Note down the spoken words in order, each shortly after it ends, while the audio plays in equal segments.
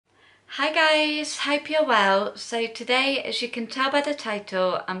Hi guys, hope you're well. So today, as you can tell by the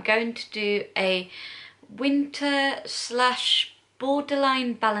title, I'm going to do a winter slash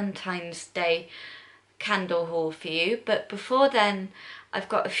borderline Valentine's Day candle haul for you. But before then, I've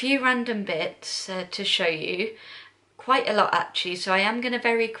got a few random bits to show you. Quite a lot actually, so I am going to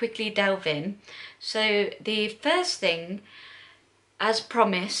very quickly delve in. So the first thing, as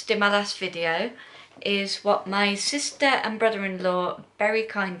promised in my last video, is what my sister and brother-in-law very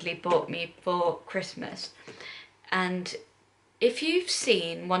kindly bought me for Christmas. And if you've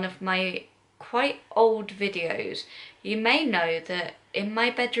seen one of my quite old videos, you may know that in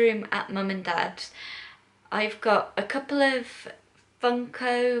my bedroom at mum and dad's, I've got a couple of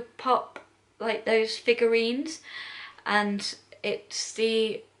Funko Pop, like those figurines, and it's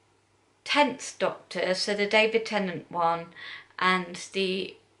the 10th Doctor, so the David Tennant one, and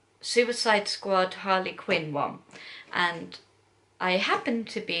the Suicide Squad Harley Quinn one. And I happen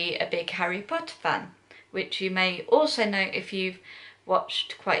to be a big Harry Potter fan, which you may also know if you've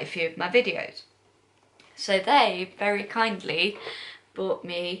watched quite a few of my videos. So they very kindly bought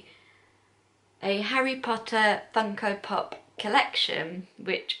me a Harry Potter Funko Pop collection,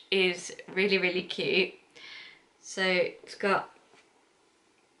 which is really cute. So it's got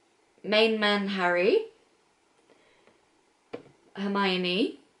main man Harry,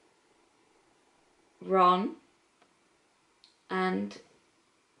 Hermione, Ron, and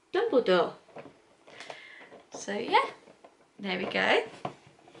Dumbledore. So yeah, there we go.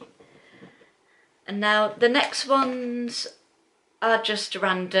 And now the next ones are just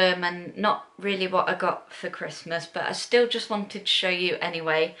random and not really what I got for Christmas, but I still just wanted to show you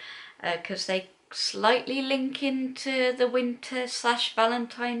anyway, because they slightly link into the winter slash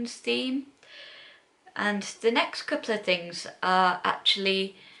Valentine's theme. And the next couple of things are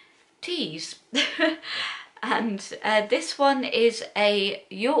actually teas. And this one is a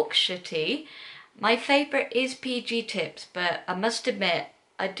Yorkshire tea. My favourite is PG Tips, but I must admit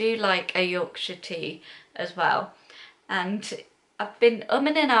I do like a Yorkshire tea as well. And I've been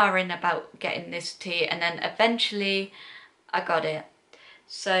umming and ahhing about getting this tea, and then eventually I got it.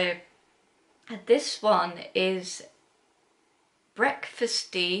 So this one is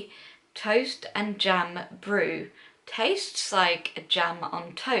breakfasty toast and jam brew. Tastes like a jam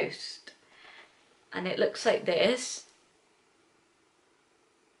on toast. And it looks like this.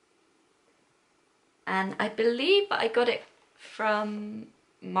 And I believe I got it from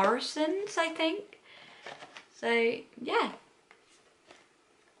Morrison's, I think. So yeah.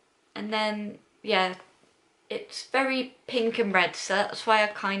 And then, yeah, it's very pink and red, so that's why I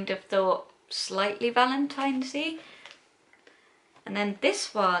kind of thought slightly Valentine's-y. And then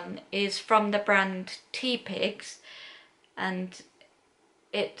this one is from the brand Tea Pigs, and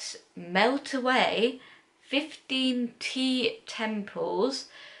it's Melt Away 15 Tea Temples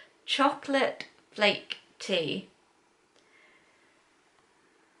Chocolate Flake Tea.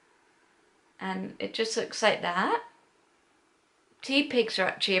 And it just looks like that. Tea Pigs are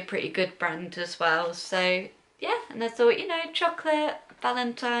actually a pretty good brand as well, so yeah, and I thought, you know, chocolate,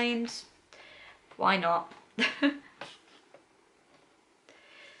 Valentine's, why not?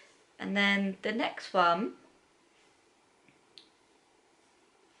 And then the next one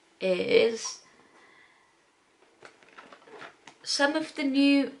is some of the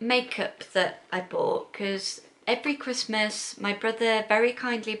new makeup that I bought, because every Christmas my brother very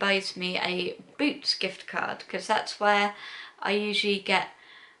kindly buys me a Boots gift card, because that's where I usually get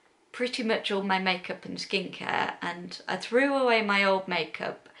pretty much all my makeup and skincare, and I threw away my old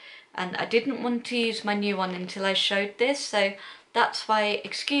makeup and I didn't want to use my new one until I showed this, so that's why,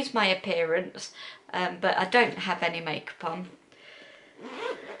 excuse my appearance, but I don't have any makeup on.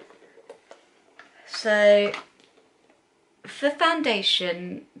 So for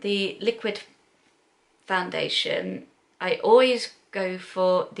foundation, the liquid foundation, I always go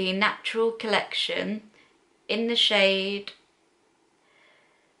for the Natural Collection in the shade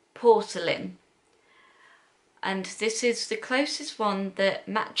Porcelain. And this is the closest one that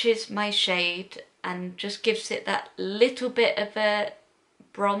matches my shade and just gives it that little bit of a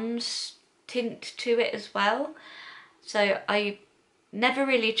bronze tint to it as well. So I never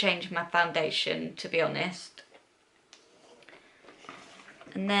really change my foundation, to be honest.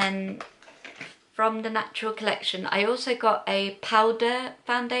 And then from the Natural Collection, I also got a powder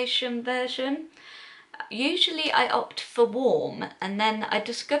foundation version. Usually I opt for warm, and then I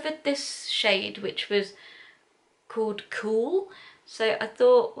discovered this shade which was called Cool, so I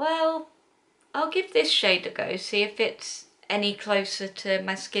thought, well, I'll give this shade a go, see if it's any closer to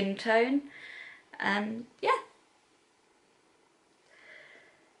my skin tone, and yeah.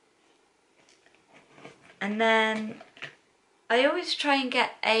 And then I always try and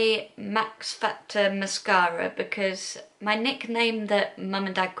get a Max Factor mascara because my nickname that Mum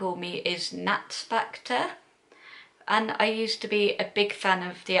and Dad call me is Nats Factor. And I used to be a big fan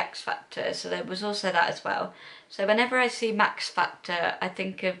of the X Factor, so there was also that as well. So whenever I see Max Factor, I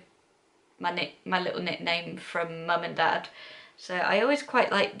think of my little nickname from Mum and Dad. So I always quite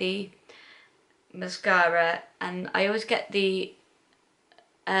like the mascara, and I always get the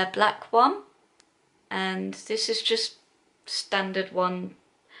black one. And this is just standard one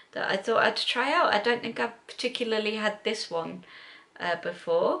that I thought I'd try out. I don't think I've particularly had this one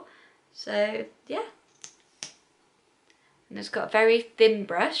before. So yeah. And it's got a very thin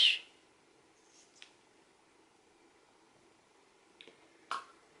brush.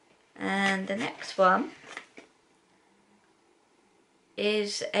 And the next one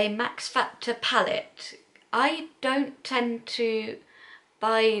is a Max Factor palette. I don't tend to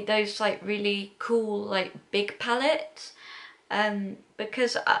buy those like really cool like big palettes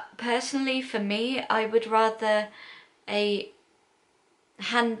because personally for me I would rather a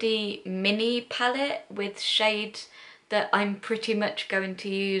handy mini palette with shades that I'm pretty much going to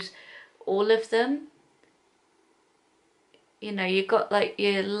use all of them. You know, you've got like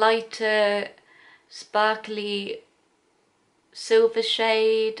your lighter sparkly silver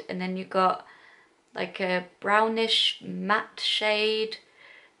shade, and then you've got like a brownish matte shade,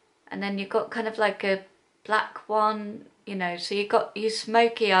 and then you've got kind of like a black one, you know, so you've got your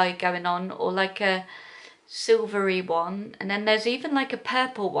smoky eye going on, or like a silvery one, and then there's even like a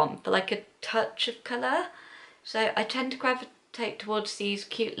purple one for like a touch of colour. So I tend to gravitate towards these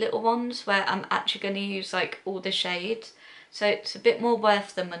cute little ones where I'm actually going to use like all the shades, so it's a bit more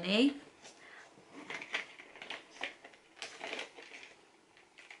worth the money.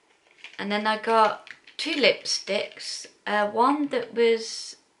 And then I got two lipsticks, one that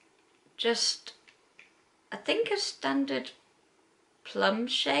was just, I think, a standard plum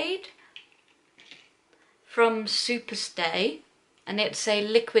shade from Superstay, and it's a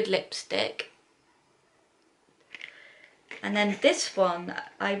liquid lipstick. And then this one,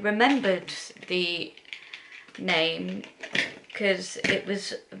 I remembered the name because it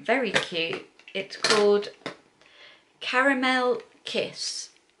was very cute. It's called Caramel Kiss,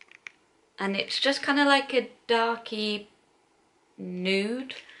 and it's just kind of like a darky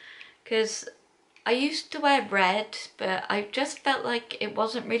nude, because I used to wear red, but I just felt like it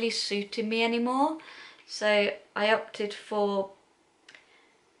wasn't really suiting me anymore, so I opted for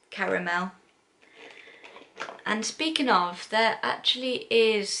caramel. And speaking of, there actually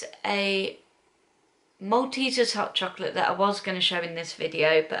is a Maltesers hot chocolate that I was going to show in this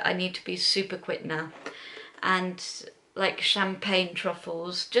video, but I need to be super quick now, and like champagne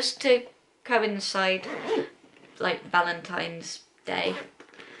truffles, just to coincide like Valentine's Day.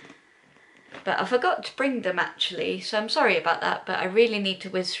 But I forgot to bring them actually, so I'm sorry about that, but I really need to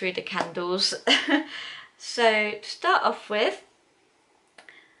whiz through the candles. So to start off with,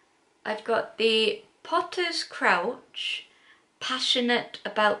 I've got the Potter's Crouch Passionate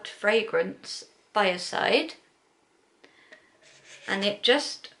About Fragrance Fireside, and it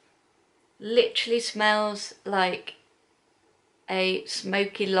just literally smells like a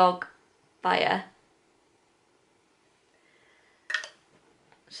smoky log fire.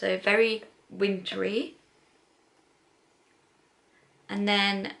 So very wintry. And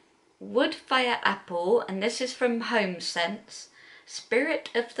then Woodfire Apple, and this is from Home Sense, Spirit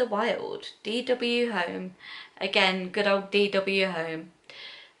of the Wild, DW Home. Again, good old DW Home.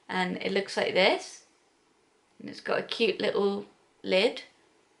 And it looks like this. And it's got a cute little lid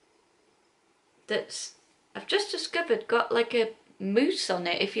that's, I've just discovered, got like a mousse on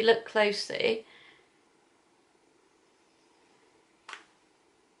it if you look closely.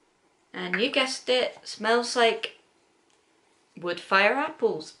 And you guessed it, smells like wood-fire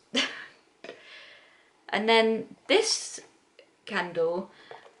apples. And then this candle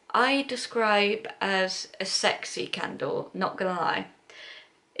I describe as a sexy candle, not gonna lie.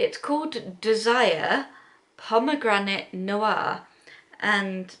 It's called Desire Pomegranate Noir,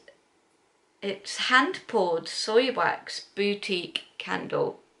 and it's hand-poured soy wax boutique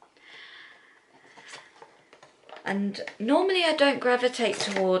candle. And normally I don't gravitate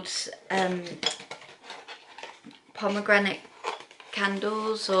towards pomegranate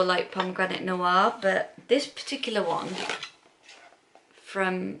candles or like pomegranate noir, but this particular one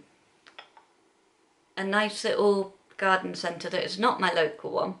from a nice little garden centre that is not my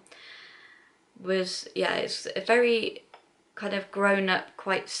local one was, yeah, it's a very kind of grown up,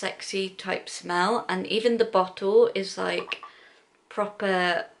 quite sexy type smell, and even the bottle is like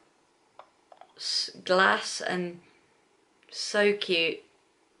proper glass and so cute.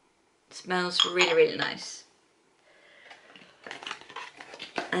 It smells really, really nice.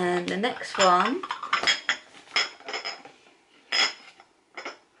 And the next one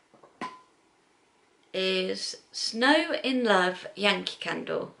is Snow in Love Yankee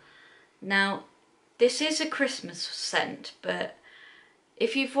Candle. Now, this is a Christmas scent, but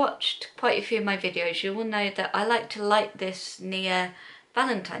if you've watched quite a few of my videos, you will know that I like to light this near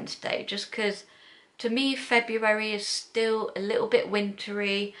Valentine's Day, just because to me February is still a little bit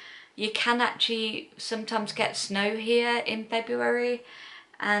wintry. You can actually sometimes get snow here in February,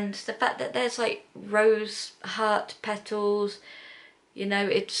 and the fact that there's like rose heart petals, you know,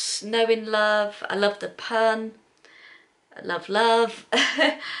 it's Snow in Love. I love the pun. I love love.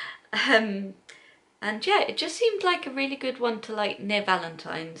 And yeah, it just seemed like a really good one to light near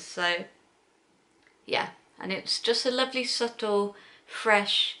Valentine's. So yeah, and it's just a lovely, subtle,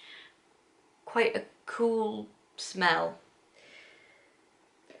 fresh, quite a cool smell.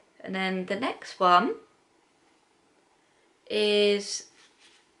 And then the next one is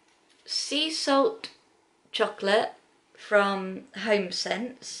Sea Salt Chocolate from Home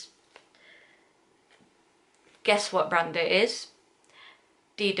Sense. Guess what brand it is?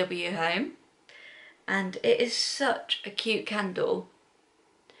 DW Home. And it is such a cute candle.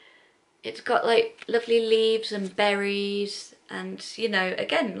 It's got like lovely leaves and berries and, you know,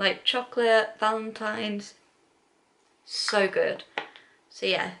 again, like chocolate, Valentine's. So good. So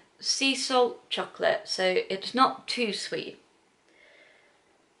yeah, sea salt chocolate, so it's not too sweet.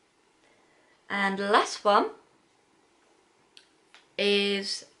 And the last one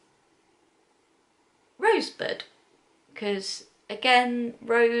is Rosebud, because again,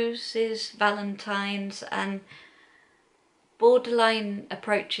 rose is Valentine's and borderline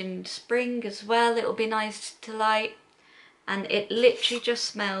approaching spring as well. It'll be nice to light, and it literally just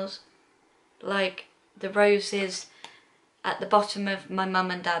smells like the roses at the bottom of my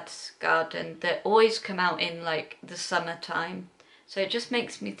mum and dad's garden that always come out in like the summertime. So it just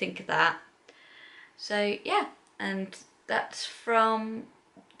makes me think of that. So yeah, and that's from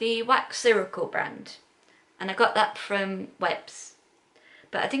the Wax Ciracle brand. And I got that from Webb's.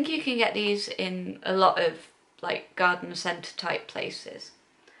 But I think you can get these in a lot of like garden centre type places.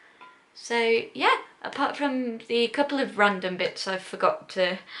 So yeah, apart from the couple of random bits I forgot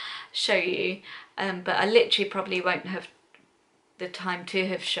to show you, but I literally probably won't have the time to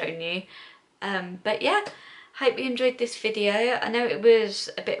have shown you. But yeah, hope you enjoyed this video. I know it was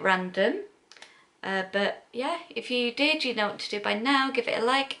a bit random. But yeah, if you did, you know what to do by now. Give it a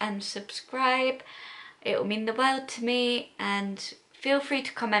like and subscribe. It will mean the world to me, and feel free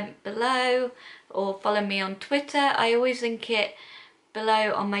to comment below or follow me on Twitter. I always link it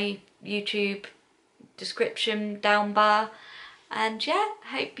below on my YouTube description down bar. And yeah,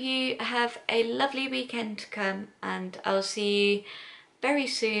 hope you have a lovely weekend to come, and I'll see you very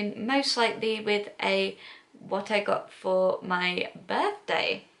soon, most likely with a what I got for my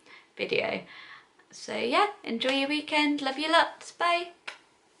birthday video. So yeah, enjoy your weekend, love you lots, bye!